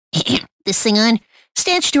This thing on?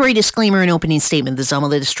 Statutory disclaimer and opening statement. The Zamo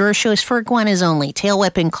the Destroyer show is for iguanas only. Tail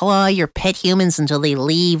weapon, claw your pet humans until they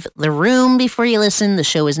leave the room before you listen. The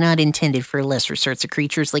show is not intended for lesser sorts of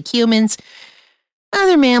creatures like humans,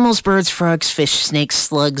 other mammals, birds, frogs, fish, snakes,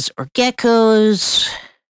 slugs, or geckos.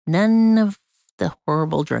 None of the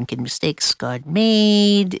horrible drunken mistakes God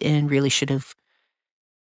made and really should have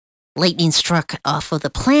lightning struck off of the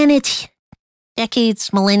planet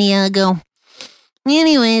decades, millennia ago.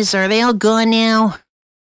 Anyways, are they all gone now?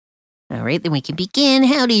 All right, then we can begin.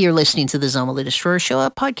 Howdy, you're listening to the Zamo the Destroyer show,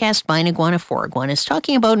 a podcast by an iguana for iguanas,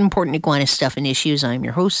 talking about important iguana stuff and issues. I'm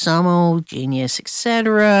your host, Zamo, genius,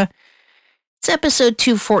 etc. It's episode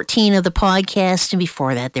 214 of the podcast, and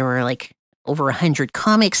before that, there were like over 100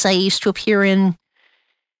 comics I used to appear in.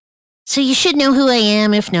 So you should know who I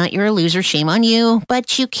am. If not, you're a loser. Shame on you.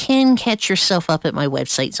 But you can catch yourself up at my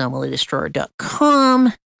website,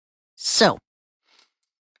 zamolthedestroyer.com. So,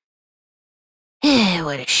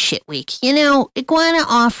 what a shit week. You know, Iguana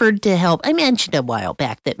offered to help. I mentioned a while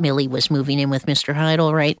back that Millie was moving in with Mr.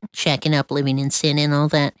 Heidel, right? Shacking up, living in sin and all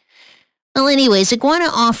that. Well, anyways, Iguana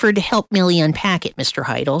offered to help Millie unpack at Mr.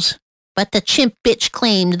 Heidel's, but the chimp bitch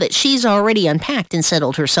claimed that she's already unpacked and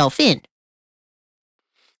settled herself in.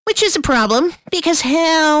 Which is a problem, because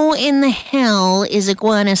how in the hell is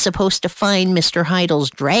Iguana supposed to find Mr. Heidel's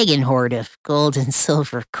dragon hoard of gold and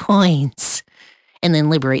silver coins and then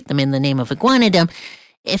liberate them in the name of Iguanadom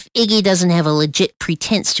if Iggy doesn't have a legit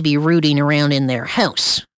pretense to be rooting around in their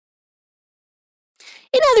house?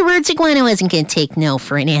 In other words, Iguana wasn't going to take no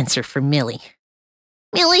for an answer from Millie.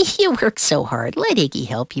 Millie, you work so hard. Let Iggy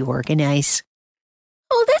help you organize.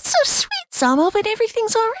 Oh, that's so sweet, Zamo, but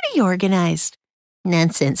everything's already organized.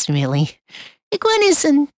 Nonsense, Millie. Iguana's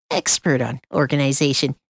an expert on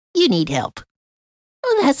organization. You need help.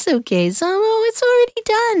 Oh, that's okay, Zamo. It's already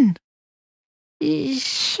done.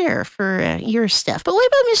 Sure, for your stuff. But what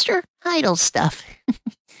about Mr. Heidel's stuff?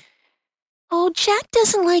 Oh, Jack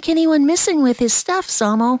doesn't like anyone messing with his stuff,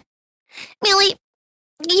 Zamo. Millie,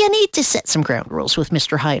 you need to set some ground rules with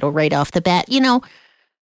Mr. Heidel right off the bat. You know,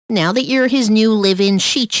 now that you're his new live-in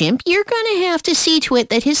she-chimp, you're going to have to see to it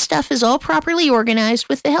that his stuff is all properly organized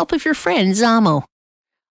with the help of your friend, Zamo.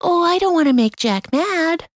 Oh, I don't want to make Jack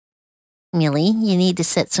mad. Millie, you need to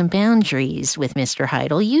set some boundaries with Mr.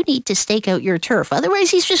 Heidel. You need to stake out your turf.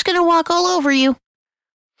 Otherwise, he's just going to walk all over you.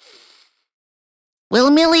 Well,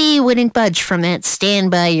 Millie wouldn't budge from that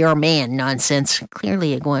stand by your man nonsense.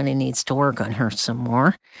 Clearly, Iguana needs to work on her some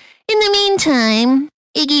more. In the meantime,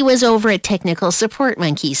 Iggy was over at Technical Support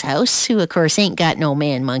Monkey's house, who of course ain't got no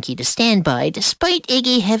man monkey to stand by, despite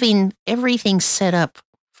Iggy having everything set up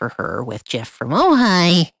for her with Jeff from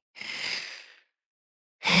Ojai.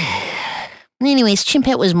 Anyways,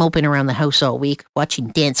 Chimpette was moping around the house all week, watching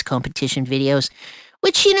dance competition videos,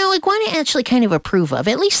 which, you know, Iguana actually kind of approve of,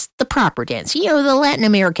 at least the proper dance, you know, the Latin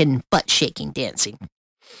American butt-shaking dancing.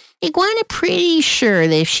 Iguana pretty sure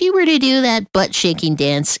that if she were to do that butt-shaking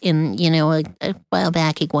dance in, you know, a while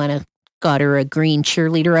back, Iguana got her a green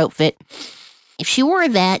cheerleader outfit. If she wore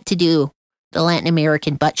that to do the Latin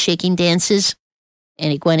American butt-shaking dances,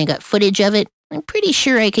 and Iguana got footage of it, I'm pretty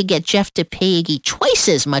sure I could get Jeff to pay Iggy twice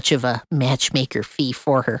as much of a matchmaker fee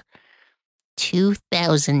for her.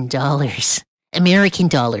 $2,000. American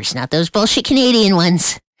dollars, not those bullshit Canadian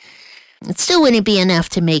ones. It still wouldn't be enough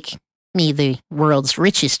to make me the world's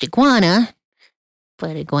richest iguana,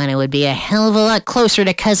 but Iguana would be a hell of a lot closer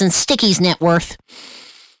to Cousin Sticky's net worth.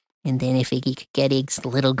 And then if Iggy could get Iggy's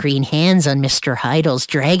little green hands on Mr. Heidel's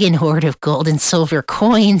dragon hoard of gold and silver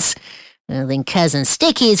coins, well, then Cousin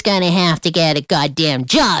Sticky's gonna have to get a goddamn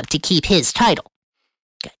job to keep his title.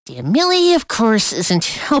 Goddamn Millie, of course, isn't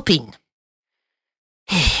helping.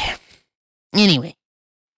 Anyway,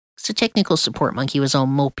 so Technical Support Monkey was all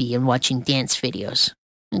mopey and watching dance videos.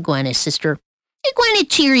 Iguana's sister, Iguana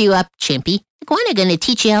cheer you up, Chimpy. Iguana gonna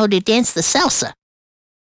teach you how to dance the salsa.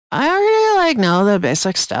 I already, know the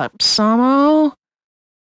basic steps, Zamo.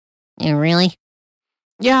 You really?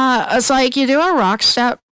 Yeah, it's like you do a rock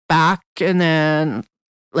step back and then,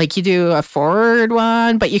 you do a forward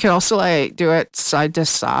one, but you can also, do it side to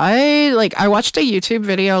side. I watched a YouTube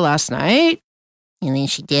video last night. And then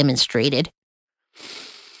she demonstrated.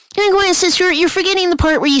 Iguana sister, you're forgetting the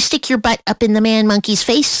part where you stick your butt up in the man monkey's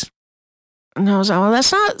face. No, Zamo,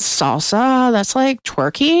 that's not salsa. That's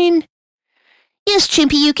twerking. Yes,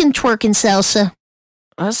 Chimpy, you can twerk in salsa.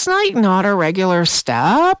 That's not a regular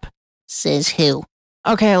step. Says who?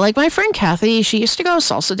 Okay, my friend Kathy, she used to go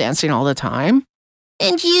salsa dancing all the time.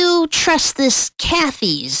 And you trust this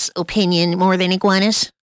Kathy's opinion more than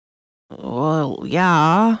Iguana's? Well,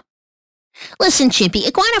 yeah. Listen, Chimpy,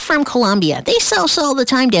 iguana from Colombia. They salsa all the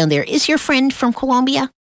time down there. Is your friend from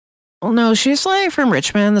Colombia? Well, no, she's like from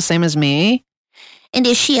Richmond, the same as me. And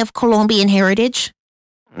is she of Colombian heritage?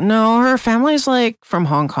 No, her family's like from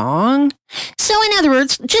Hong Kong. So in other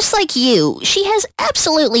words, just like you, she has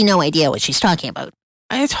absolutely no idea what she's talking about.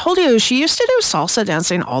 I told you, she used to do salsa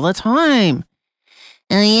dancing all the time.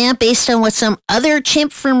 Oh yeah, based on what some other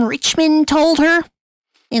chimp from Richmond told her?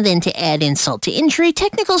 And then to add insult to injury,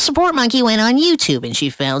 Technical Support Monkey went on YouTube and she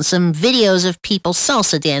found some videos of people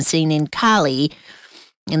salsa dancing in Cali.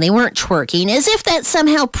 And they weren't twerking, as if that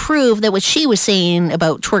somehow proved that what she was saying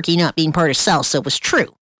about twerking not being part of salsa was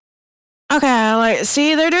true. Okay, like,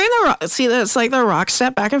 see, they're doing that's like the rock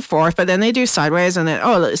step back and forth, but then they do sideways, and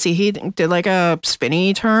then, see, he did like a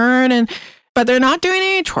spinny turn, but they're not doing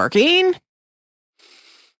any twerking.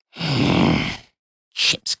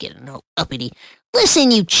 Chimps getting all uppity.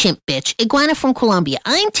 Listen, you chimp bitch, iguana from Colombia,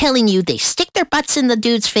 I'm telling you, they stick their butts in the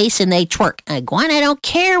dude's face and they twerk. Iguana, I don't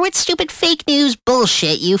care what stupid fake news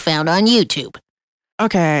bullshit you found on YouTube.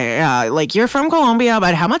 Okay, yeah, like, you're from Colombia,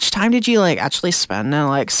 but how much time did you, like, actually spend in,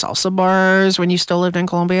 like, salsa bars when you still lived in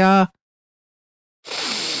Colombia?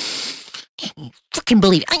 Can you fucking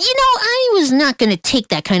believe it? I was not going to take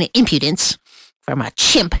that kind of impudence from a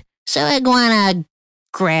chimp, so Iguana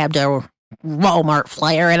grabbed a Walmart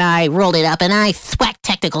flyer and I rolled it up and I thwacked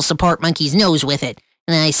Technical Support Monkey's nose with it.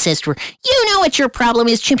 And I says to her, you know what your problem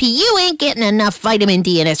is, Chimpy? You ain't getting enough vitamin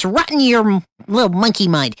D and it's rotting your little monkey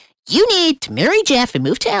mind. You need to marry Jeff and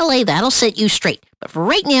move to LA. That'll set you straight. But for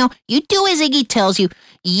right now, you do as Iggy tells you.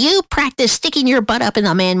 You practice sticking your butt up in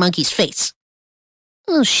the man monkey's face.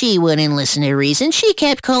 Well, she wouldn't listen to reason. She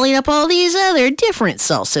kept calling up all these other different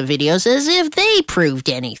salsa videos as if they proved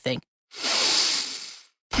anything.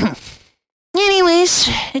 Anyways,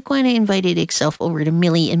 Iguana invited itself over to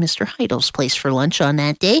Millie and Mr. Heidel's place for lunch on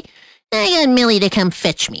that day. I got Millie to come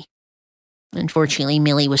fetch me. Unfortunately,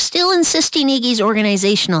 Millie was still insisting Iggy's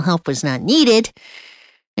organizational help was not needed,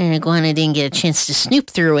 and Iguana didn't get a chance to snoop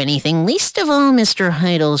through anything, least of all Mr.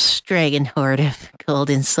 Heidel's dragon hoard of gold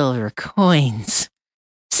and silver coins.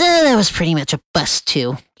 So that was pretty much a bust,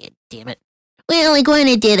 too. God damn it. Well,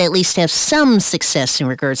 Iguana did at least have some success in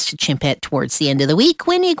regards to Chimpette towards the end of the week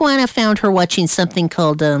when Iguana found her watching something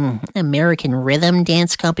called American Rhythm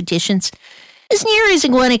dance competitions. As near as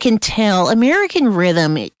Iguana can tell, American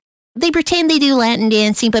Rhythm, they pretend they do Latin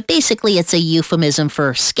dancing, but basically it's a euphemism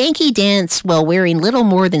for skanky dance while wearing little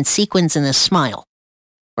more than sequins and a smile.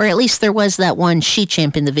 Or at least there was that one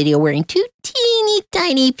she-chimp in the video wearing two teeny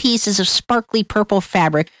tiny pieces of sparkly purple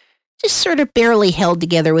fabric, just sort of barely held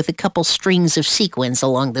together with a couple strings of sequins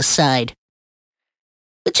along the side.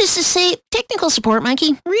 Which is to say, Technical Support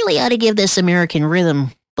Monkey really ought to give this American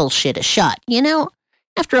Rhythm bullshit a shot.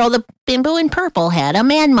 After all, the bimbo in purple had a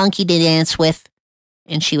man monkey to dance with,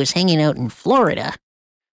 and she was hanging out in Florida,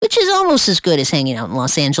 which is almost as good as hanging out in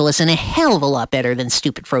Los Angeles and a hell of a lot better than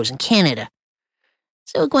stupid frozen Canada.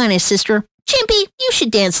 So Iguana's sister, Chimpy, you should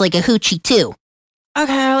dance like a hoochie too.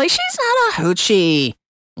 Okay, like, she's not a hoochie.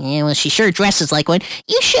 Yeah, well, she sure dresses like one.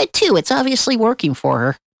 You should too. It's obviously working for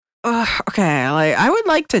her. Okay, like, I would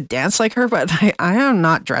like to dance like her, but I am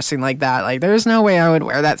not dressing like that. Like, there's no way I would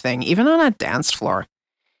wear that thing, even on a dance floor.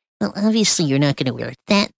 Well, obviously you're not going to wear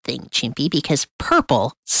that thing, Chimpy, because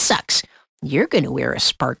purple sucks. You're going to wear a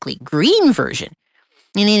sparkly green version.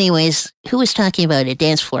 And anyways, who was talking about a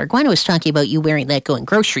dance floor? Iguana was talking about you wearing that going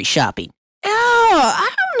grocery shopping. Ew, I'm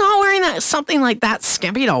not wearing something like that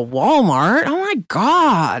skimpy to Walmart. Oh my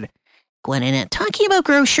God. Iguana not talking about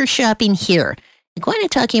grocery shopping here. Iguana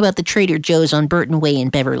talking about the Trader Joe's on Burton Way in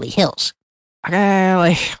Beverly Hills. Okay,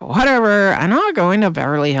 like, whatever. I'm not going to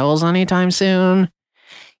Beverly Hills anytime soon.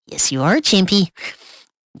 Yes, you are, Chimpy.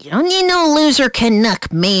 You don't need no loser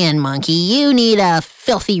Canuck man monkey. You need a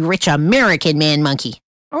filthy rich American man monkey.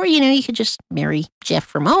 Or, you could just marry Jeff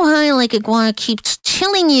from Ohio like Iguana keeps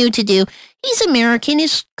telling you to do. He's American.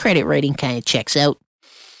 His credit rating kind of checks out.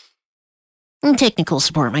 And Technical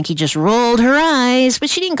Support Monkey just rolled her eyes, but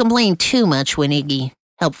she didn't complain too much when Iggy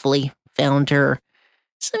helpfully found her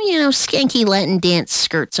some, skanky Latin dance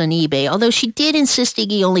skirts on eBay, although she did insist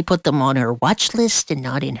Iggy only put them on her watch list and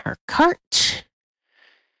not in her cart.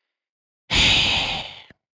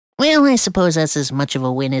 Well, I suppose that's as much of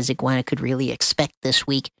a win as Iguana could really expect this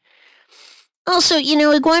week. Also,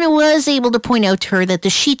 Iguana was able to point out to her that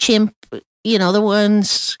the she-chimp, the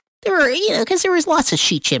ones, there were, because there was lots of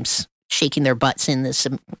she-chimps shaking their butts in this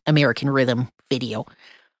American Rhythm video.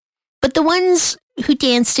 But the ones who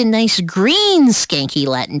danced in nice green skanky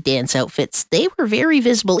Latin dance outfits, they were very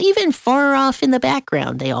visible, even far off in the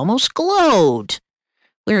background. They almost glowed.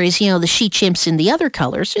 Whereas, the she-chimps in the other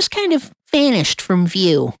colors just kind of vanished from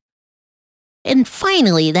view. And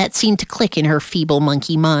finally, that seemed to click in her feeble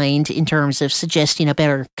monkey mind in terms of suggesting a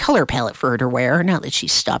better color palette for her to wear, now that she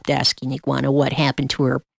stopped asking Iguana what happened to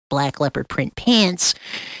her black leopard print pants.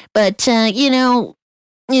 But, and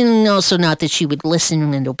also not that she would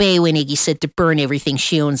listen and obey when Iggy said to burn everything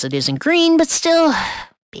she owns that isn't green, but still,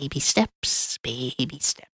 baby steps, baby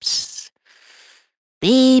steps.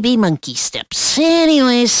 Baby monkey steps.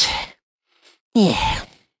 Anyways, yeah.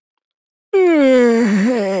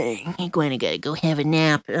 Iguana gotta go have a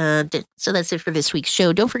nap. So that's it for this week's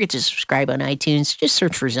show. Don't forget to subscribe on iTunes. Just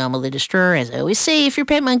search for Zamo the Destroyer. As I always say, if your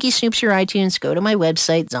pet monkey snoops your iTunes, go to my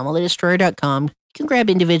website, ZamoTheDestroyer.com. You can grab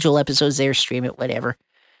individual episodes there, stream it, whatever.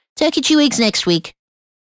 Talk at you weeks next week.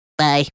 Bye.